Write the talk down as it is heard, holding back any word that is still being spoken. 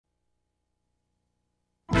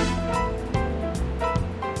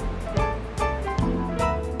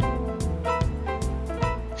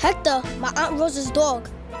Buster, my Aunt Rosa's dog,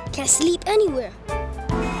 can sleep anywhere.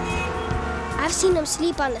 I've seen him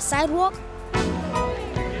sleep on the sidewalk,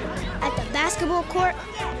 at the basketball court,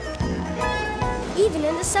 even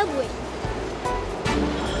in the subway.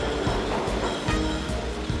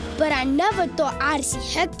 But I never thought I'd see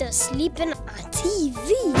Hector sleeping on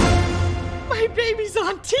TV. My baby's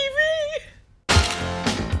on TV!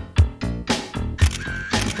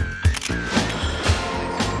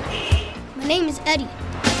 My name is Eddie.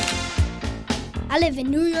 I live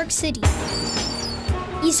in New York City,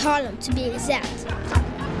 East Harlem to be exact.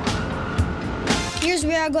 Here's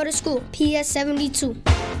where I go to school, PS 72.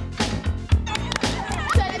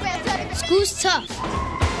 School's tough,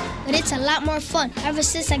 but it's a lot more fun ever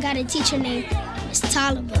since I got a teacher named Miss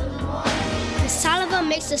Tolliver. Miss Tolliver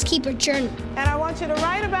makes us keep a journal. And I want you to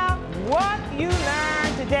write about what you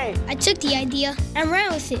learned today. I took the idea and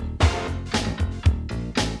ran with it.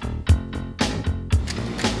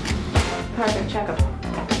 Parker, check up.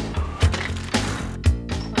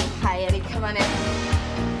 Oh, hi, Eddie. Come on in.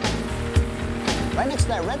 Right next to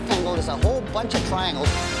that rectangle is a whole bunch of triangles.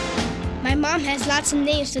 My mom has lots of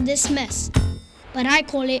names for this mess, but I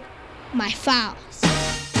call it my files.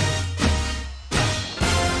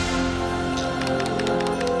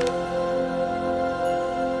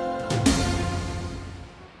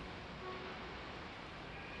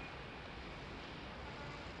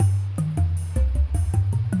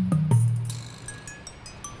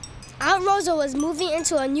 Aunt Rosa was moving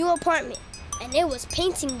into a new apartment, and it was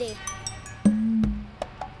painting day.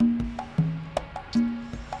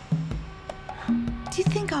 Do you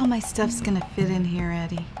think all my stuff's gonna fit in here,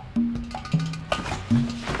 Eddie?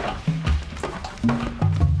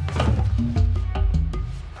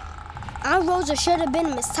 Aunt Rosa should have been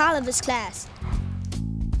in Miss Tolliver's class.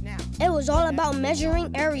 It was all about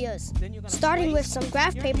measuring areas, starting with some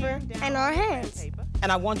graph paper and our hands.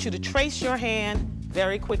 And I want you to trace your hand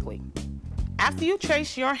very quickly. After you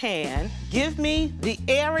trace your hand, give me the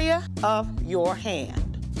area of your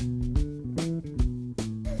hand.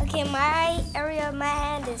 Okay, my area of my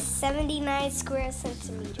hand is 79 square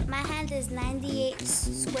centimeters. My hand is 98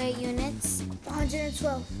 square units.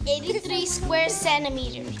 112. 83 square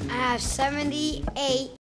centimeters. I have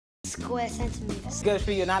 78 square centimeters. Good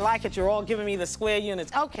for you, and I like it. You're all giving me the square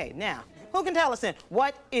units. Okay, now, who can tell us then,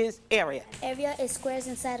 what is area? Area is squares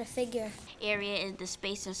inside a figure. Area is the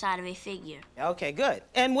space inside of a figure. Okay, good.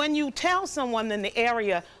 And when you tell someone then the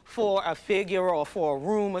area for a figure or for a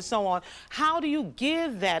room or so on, how do you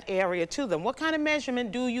give that area to them? What kind of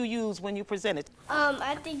measurement do you use when you present it?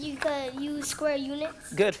 I think you could use square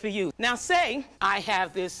units. Good for you. Now say I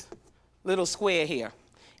have this little square here,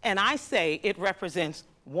 and I say it represents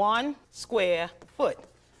 1 square foot.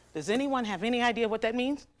 Does anyone have any idea what that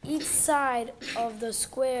means? Each side of the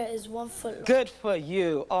square is 1 foot long. Good for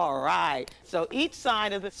you. All right. So each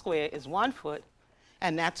side of the square is 1 foot,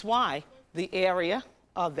 and that's why the area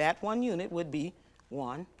of that 1 unit would be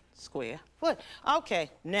 1 square foot. Okay,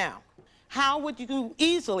 now, how would you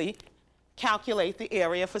easily calculate the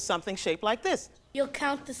area for something shaped like this? You'll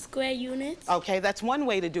count the square units. Okay, that's one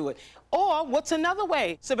way to do it. Or what's another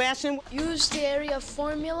way, Sebastian? Use the area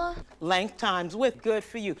formula. Length times width. Good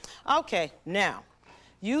for you. Okay, now,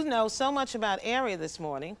 you know so much about area this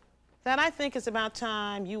morning that I think it's about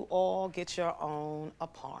time you all get your own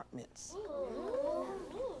apartments.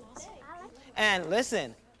 And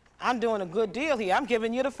listen, I'm doing a good deal here. I'm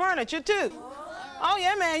giving you the furniture, too. Oh,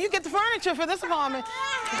 yeah, man, you get the furniture for this apartment.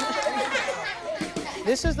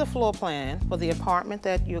 This is the floor plan for the apartment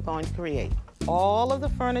that you're going to create. All of the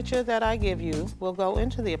furniture that I give you will go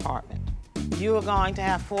into the apartment. You are going to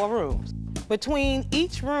have 4 rooms. Between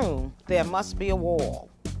each room, there must be a wall.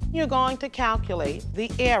 You're going to calculate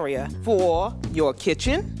the area for your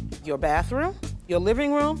kitchen, your bathroom, your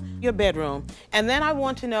living room, your bedroom, and then I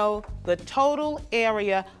want to know the total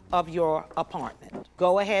area of your apartment.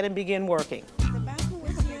 Go ahead and begin working.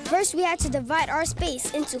 First, we had to divide our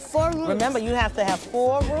space into 4 rooms. Remember, you have to have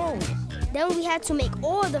 4 rooms. Then we had to make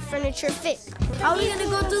all the furniture fit. How are we gonna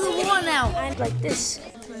go through the wall now? Like this.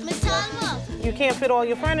 Miss Tolliver. You can't fit all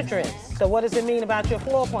your furniture in. So what does it mean about your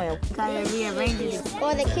floor plan? Gotta rearrange it.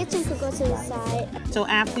 Or the kitchen could go to the side. So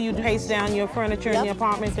after you paste down your furniture in your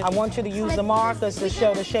apartment, I want you to use the markers to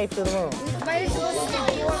show the shapes of the room.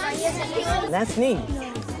 That's neat.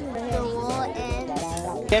 The wall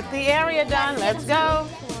ends. Get the area done. Let's go.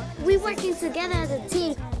 We working together as a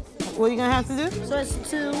team. What are you gonna have to do? So it's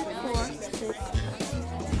 2, 4, 6.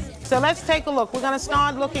 So let's take a look. We're gonna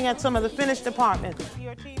start looking at some of the finished apartments.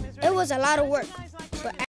 It was a lot of work,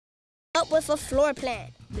 but I came up with a floor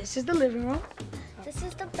plan. This is the living room. This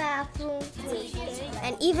is the bathroom.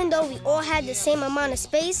 And even though we all had the same amount of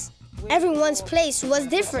space, Everyone's place was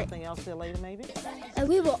different. Something else there later, maybe? And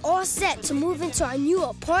we were all set to move into our new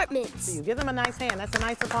apartments. You give them a nice hand. That's a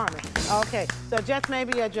nice apartment. Okay, so just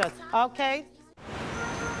maybe adjust. Okay.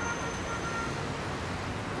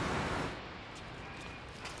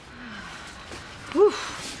 Whew.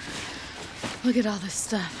 Look at all this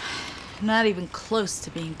stuff. I'm not even close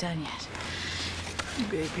to being done yet.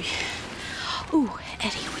 Baby. Ooh,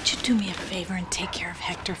 Eddie, would you do me a favor and take care of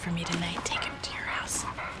Hector for me tonight? Take him to your house.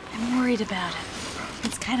 I'm worried about him.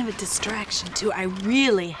 It's kind of a distraction, too. I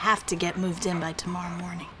really have to get moved in by tomorrow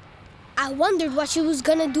morning. I wondered what she was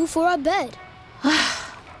gonna do for our bed.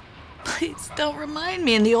 Please don't remind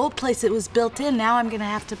me. In the old place it was built in. Now I'm gonna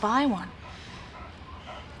have to buy one.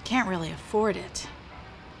 Can't really afford it.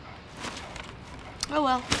 Oh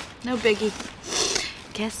well, no biggie.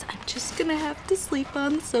 Guess I'm just gonna have to sleep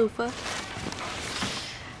on the sofa.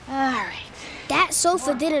 All right. That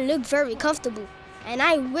sofa didn't look very comfortable, and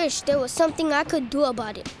I wish there was something I could do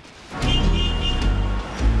about it.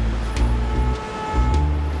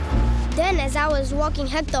 Then, as I was walking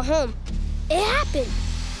Hector home, it happened.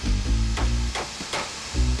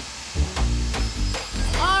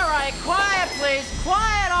 All right, quiet, please.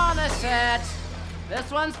 Quiet on the set.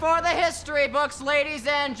 This one's for the history books, ladies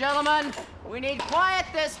and gentlemen. We need quiet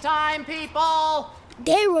this time, people.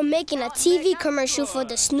 They were making a TV commercial for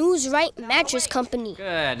the Snooze Right Mattress Company.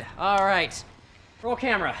 Good. All right. Roll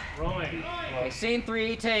camera. Rolling. Okay, scene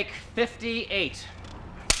 3, take 58.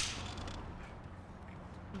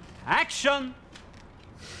 Action!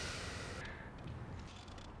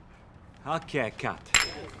 Okay, cut.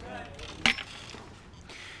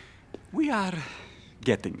 We are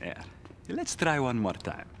getting there. Let's try one more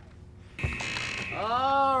time.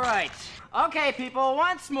 All right. Okay, people,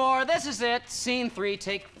 once more. This is it. Scene 3,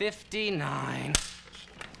 take 59.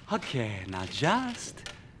 Okay, now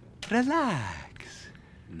just relax.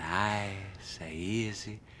 Nice,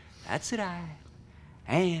 easy. That's right.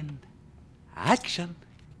 And action.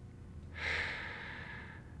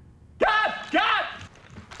 Cut!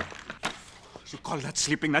 You call that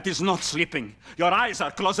sleeping? That is not sleeping. Your eyes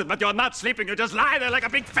are closed, but you're not sleeping. You just lie there like a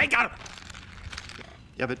big faker.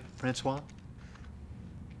 Yeah, but Francois,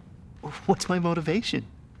 what's my motivation?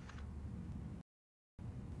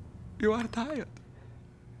 You are tired.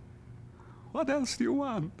 What else do you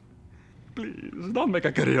want? Please, don't make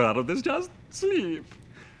a career out of this. Just sleep.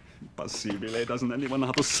 Possibile, doesn't anyone know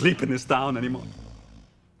how to sleep in this town anymore?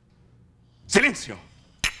 Silencio!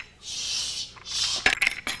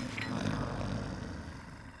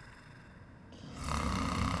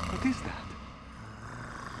 What is that?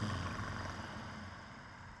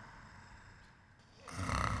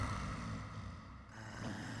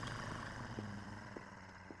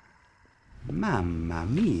 Mamma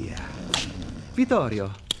mia.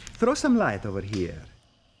 Vittorio, throw some light over here.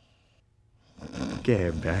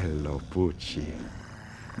 Che bello, Pucci.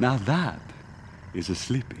 Now that is a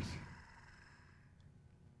sleeping.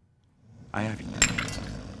 I have it.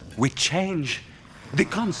 We change the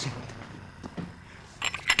concept.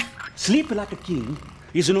 Sleep like a king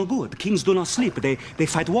is no good. Kings do not sleep. They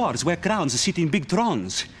fight wars, wear crowns, sit in big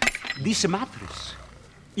thrones. This mattress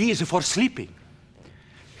is for sleeping.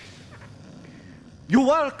 You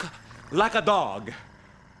work like a dog.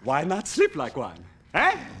 Why not sleep like one?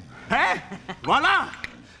 Eh? Eh? Voila!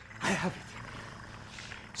 I have it.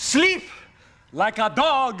 Sleep like a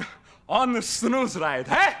dog on the snooze ride,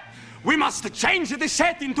 eh? We must change the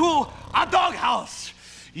set into a doghouse.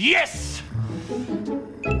 Yes!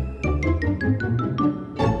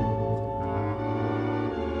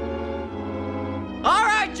 All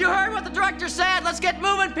right, you heard what the director said. Let's get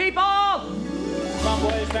moving, people. Come on,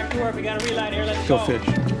 boys, back to work. We got a relight here. Let's Go go. fish.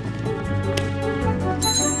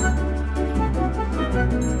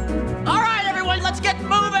 All right, everyone, let's get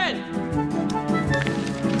moving.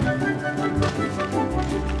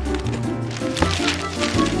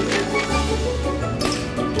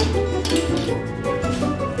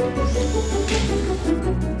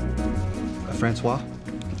 Francois,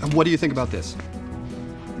 what do you think about this?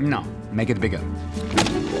 No, make it bigger.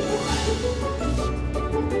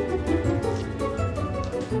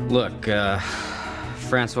 Look,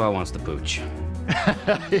 Francois wants the pooch.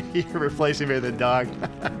 You're replacing me with a dog.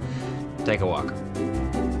 Take a walk.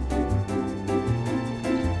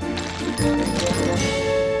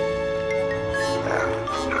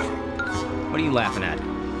 What are you laughing at?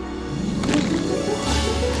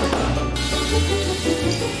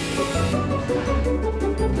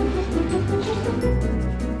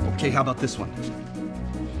 Okay, how about this one?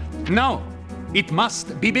 No, it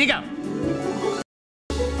must be bigger.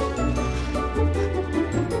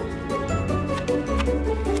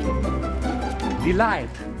 The light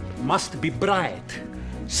must be bright.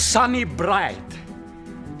 Sunny Bright.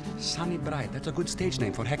 Sunny Bright, that's a good stage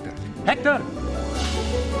name for Hector. Hector!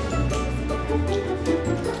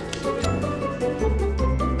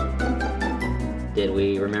 Did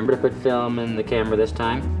we remember to put film in the camera this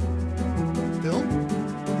time? Film?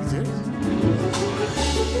 Serious?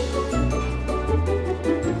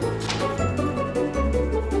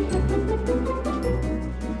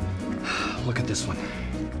 Look at this one.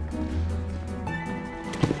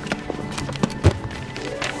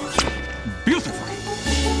 Beautiful!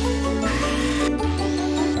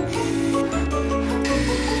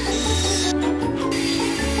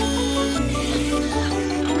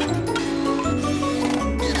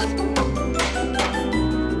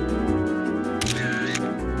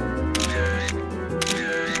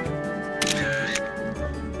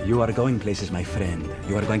 You are going places, my friend.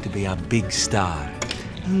 You are going to be a big star.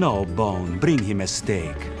 No bone, bring him a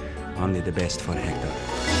steak. Only the best for Hector.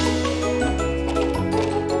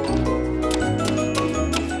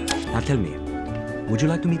 Now tell me, would you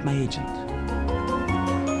like to meet my agent?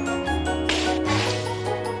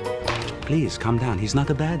 Please, calm down. He's not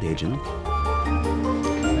a bad agent.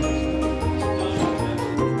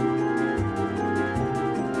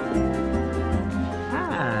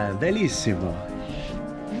 Ah, bellissimo.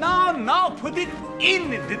 No, no, put it in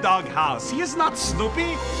the doghouse. He is not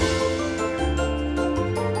Snoopy.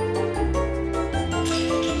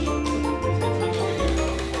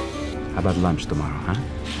 How about lunch tomorrow, huh?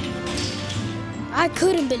 I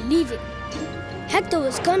couldn't believe it. Hector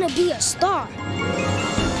was gonna be a star.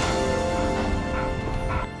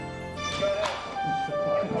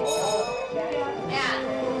 Yeah,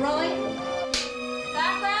 rolling.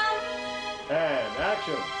 Background. And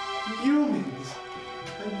action. Humans!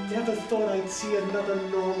 I never thought I'd see another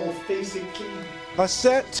normal face again. A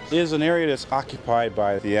set is an area that's occupied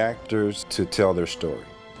by the actors to tell their story.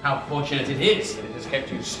 How fortunate it is that it has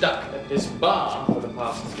kept you stuck at this bar for the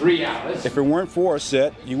past 3 hours. If it weren't for a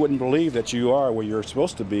set, you wouldn't believe that you are where you're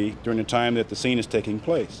supposed to be during the time that the scene is taking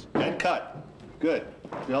place. And cut. Good.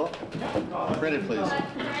 Bill? Credit, please.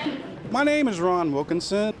 My name is Ron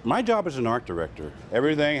Wilkinson. My job is an art director.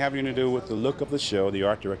 Everything having to do with the look of the show, the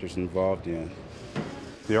art director is involved in.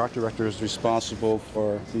 The art director is responsible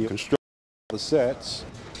for the construction of the sets,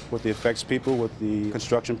 with the effects people, with the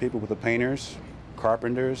construction people, with the painters,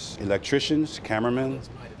 carpenters, electricians, cameramen.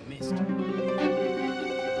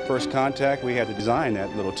 First contact, we had to design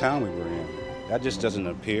that little town we were in. That just doesn't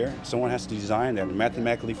appear. Someone has to design that and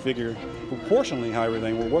mathematically figure proportionally how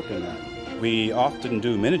everything will work in that. We often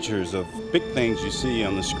do miniatures of big things you see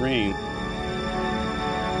on the screen.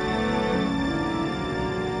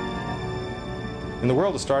 In the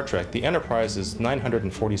world of Star Trek, the Enterprise is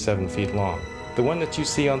 947 feet long. The one that you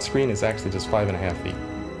see on screen is actually just 5.5 feet.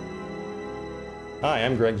 Hi,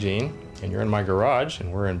 I'm Greg Jean, and you're in my garage,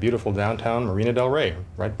 and we're in beautiful downtown Marina del Rey,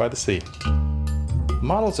 right by the sea.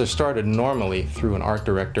 Models are started normally through an art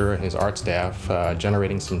director and his art staff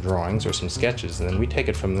generating some drawings or some sketches, and then we take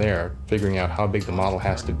it from there, figuring out how big the model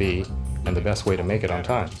has to be and the best way to make it on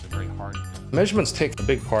time. Measurements take a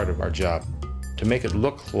big part of our job. To make it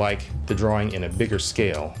look like the drawing in a bigger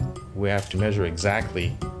scale, we have to measure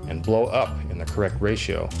exactly and blow up in the correct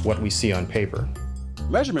ratio what we see on paper.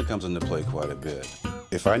 Measurement comes into play quite a bit.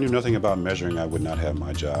 If I knew nothing about measuring, I would not have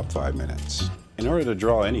my job 5 minutes. In order to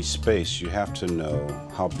draw any space, you have to know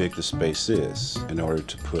how big the space is in order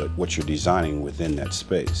to put what you're designing within that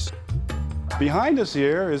space. Behind us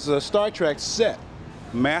here is a Star Trek set.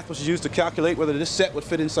 Math was used to calculate whether this set would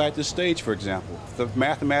fit inside this stage, for example. If the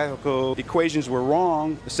mathematical equations were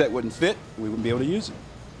wrong, the set wouldn't fit, we wouldn't be able to use it.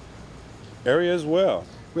 Area as well.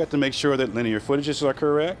 We have to make sure that linear footages are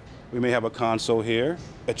correct. We may have a console here,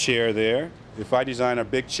 a chair there. If I design a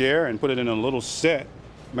big chair and put it in a little set,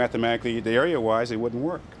 mathematically, the area-wise, it wouldn't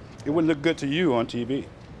work. It wouldn't look good to you on TV.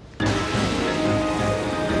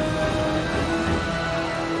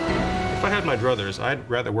 If I had my druthers, I'd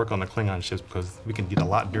rather work on the Klingon ships because we can get a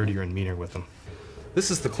lot dirtier and meaner with them. This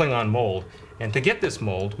is the Klingon mold, and to get this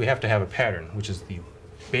mold, we have to have a pattern, which is the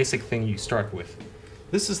basic thing you start with.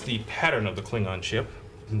 This is the pattern of the Klingon ship.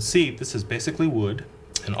 You can see this is basically wood,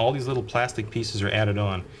 and all these little plastic pieces are added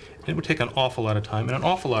on. And it would take an awful lot of time and an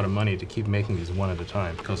awful lot of money to keep making these one at a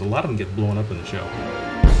time, because a lot of them get blown up in the show.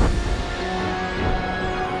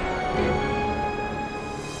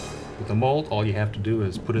 With the mold, all you have to do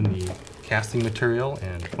is put in the casting material,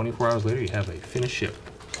 and 24 hours later you have a finished ship.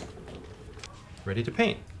 Ready to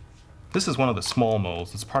paint. This is one of the small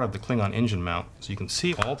molds. It's part of the Klingon engine mount. So you can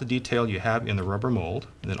see all the detail you have in the rubber mold,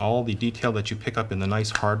 and then all the detail that you pick up in the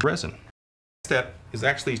nice hard resin. step is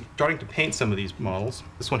actually starting to paint some of these models.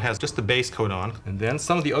 This one has just the base coat on, and then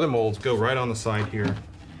some of the other molds go right on the side here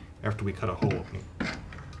after we cut a hole opening.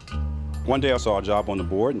 One day I saw a job on the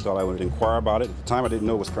board and thought I would inquire about it. At the time I didn't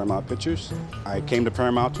know it was Paramount Pictures. I came to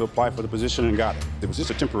Paramount to apply for the position and got it. It was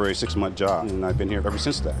just a temporary 6-month job, and I've been here ever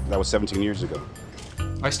since that. That was 17 years ago.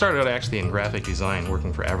 I started out actually in graphic design,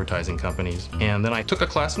 working for advertising companies, and then I took a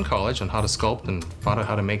class in college on how to sculpt and found out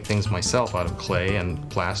how to make things myself out of clay and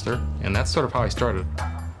plaster, and that's sort of how I started.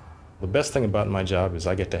 The best thing about my job is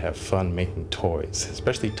I get to have fun making toys,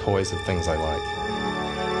 especially toys of things I like.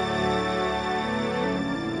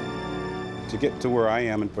 To get to where I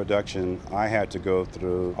am in production, I had to go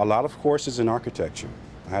through a lot of courses in architecture.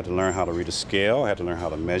 I had to learn how to read a scale, I had to learn how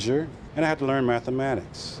to measure, and I had to learn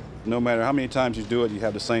mathematics. No matter how many times you do it, you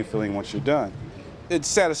have the same feeling once you're done. It's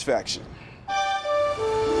satisfaction.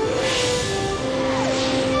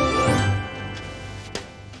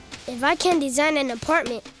 If I can design an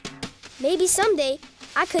apartment, maybe someday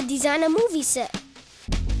I could design a movie set.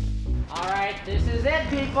 All right, this is it,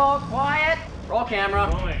 people. Quiet. Roll camera.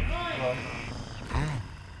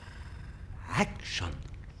 Action.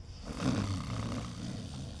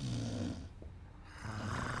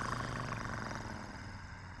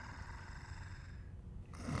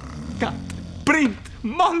 Cut. Print.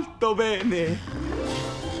 Molto bene.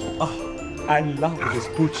 Oh, I love this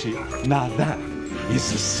Pucci. Now that is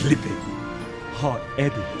slipping. Oh,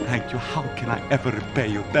 Eddie, thank you. How can I ever repay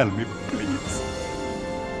you? Tell me, please.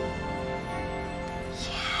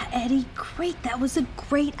 Yeah, Eddie, great. That was a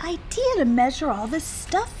great idea to measure all this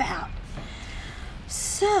stuff out.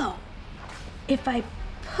 So, if I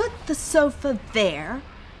put the sofa there,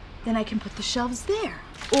 then I can put the shelves there.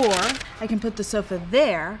 Or I can put the sofa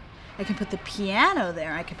there, I can put the piano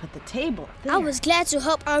there, I can put the table there. I was glad to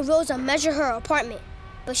help Aunt Rosa measure her apartment,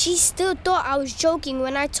 but she still thought I was joking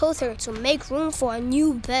when I told her to make room for a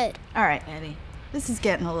new bed. All right, Eddie, this is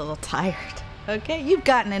getting a little tired, okay? You've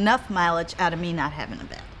gotten enough mileage out of me not having a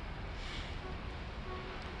bed.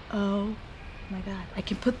 Oh my God, I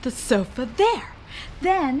can put the sofa there.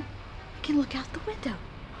 Then I can look out the window.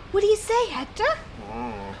 What do you say, Hector?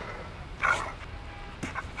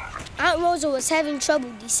 Aunt Rosa was having trouble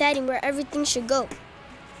deciding where everything should go.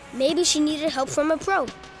 Maybe she needed help from a pro.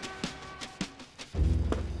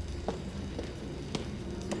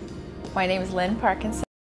 My name is Lynn Parkinson,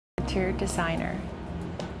 interior designer.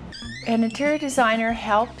 An interior designer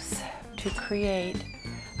helps to create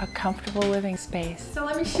a comfortable living space. So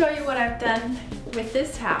let me show you what I've done with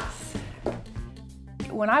this house.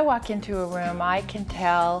 When I walk into a room, I can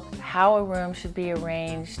tell how a room should be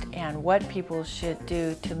arranged and what people should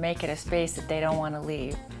do to make it a space that they don't want to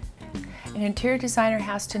leave. An interior designer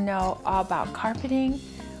has to know all about carpeting,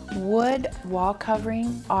 wood, wall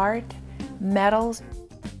covering, art, metals,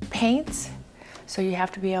 paints. So you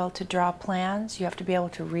have to be able to draw plans, you have to be able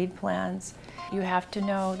to read plans. You have to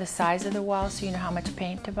know the size of the wall so you know how much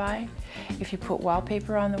paint to buy. If you put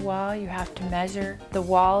wallpaper on the wall, you have to measure the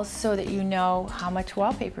walls so that you know how much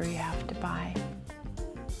wallpaper you have to buy.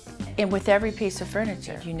 And with every piece of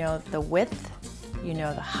furniture, you know the width, you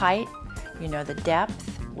know the height, you know the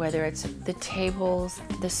depth, whether it's the tables,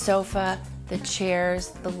 the sofa, the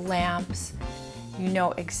chairs, the lamps, you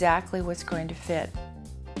know exactly what's going to fit.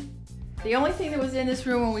 The only thing that was in this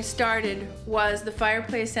room when we started was the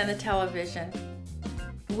fireplace and the television.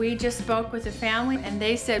 We just spoke with the family and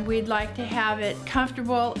they said we'd like to have it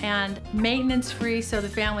comfortable and maintenance-free so the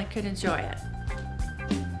family could enjoy it.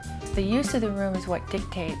 The use of the room is what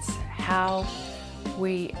dictates how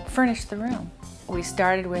we furnish the room. We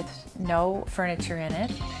started with no furniture in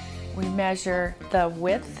it. We measure the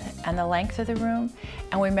width and the length of the room,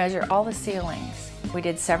 and we measure all the ceilings. We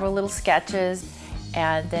did several little sketches,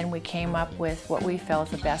 and then we came up with what we felt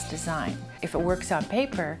the best design. If it works on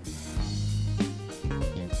paper,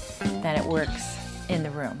 then it works in the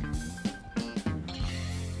room.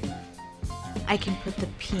 I can put the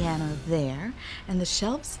piano there and the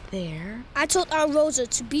shelves there. I told Aunt Rosa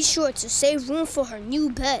to be sure to save room for her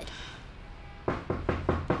new bed.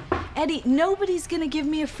 Eddie, nobody's gonna give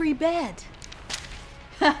me a free bed.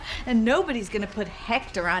 And nobody's gonna put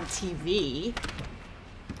Hector on TV.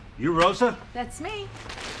 You Rosa? That's me.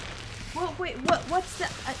 Well, wait, what's the...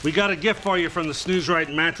 We got a gift for you from the Snooze Right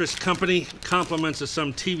Mattress Company. Compliments of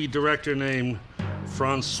some TV director named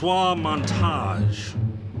Francois Montage.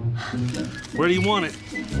 Where do you want it?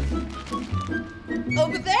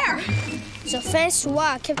 Over there. So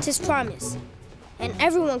Francois kept his promise. And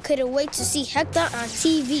everyone couldn't wait to see Hector on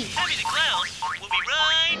TV. Happy the Clowns will be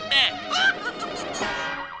right back.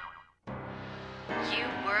 You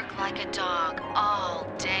work like a dog all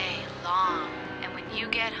day long. And when you you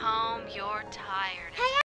get home, you're tired.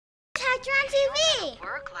 Hey, Hector on TV.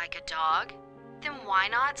 Work like a dog? Then why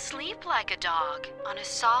not sleep like a dog on a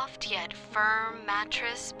soft yet firm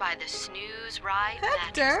mattress by the Snooze Ride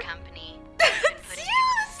Mattress Company?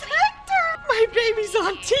 Snooze, Hector! My baby's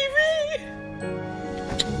on TV!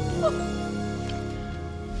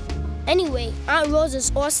 Anyway, Aunt Rose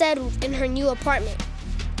is all settled in her new apartment.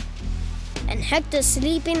 And Hector's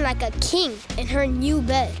sleeping like a king in her new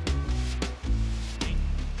bed.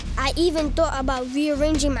 I even thought about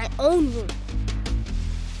rearranging my own room.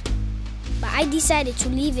 But I decided to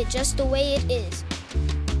leave it just the way it is.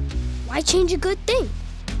 Why change a good thing?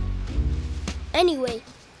 Anyway,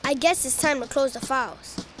 I guess it's time to close the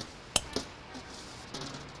files.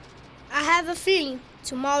 I have a feeling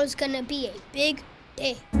tomorrow's gonna be a big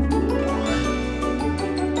day.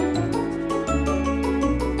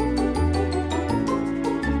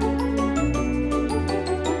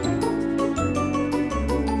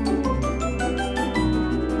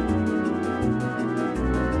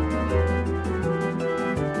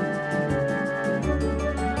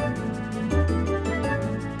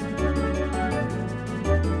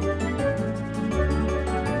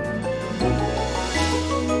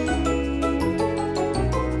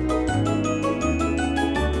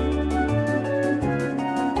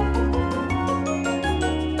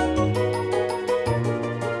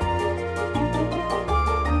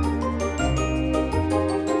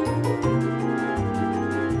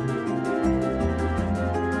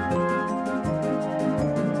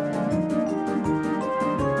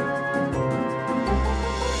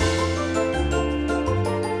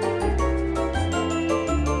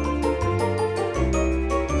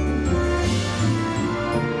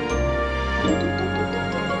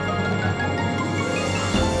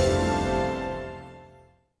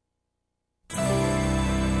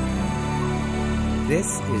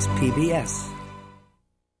 This is PBS.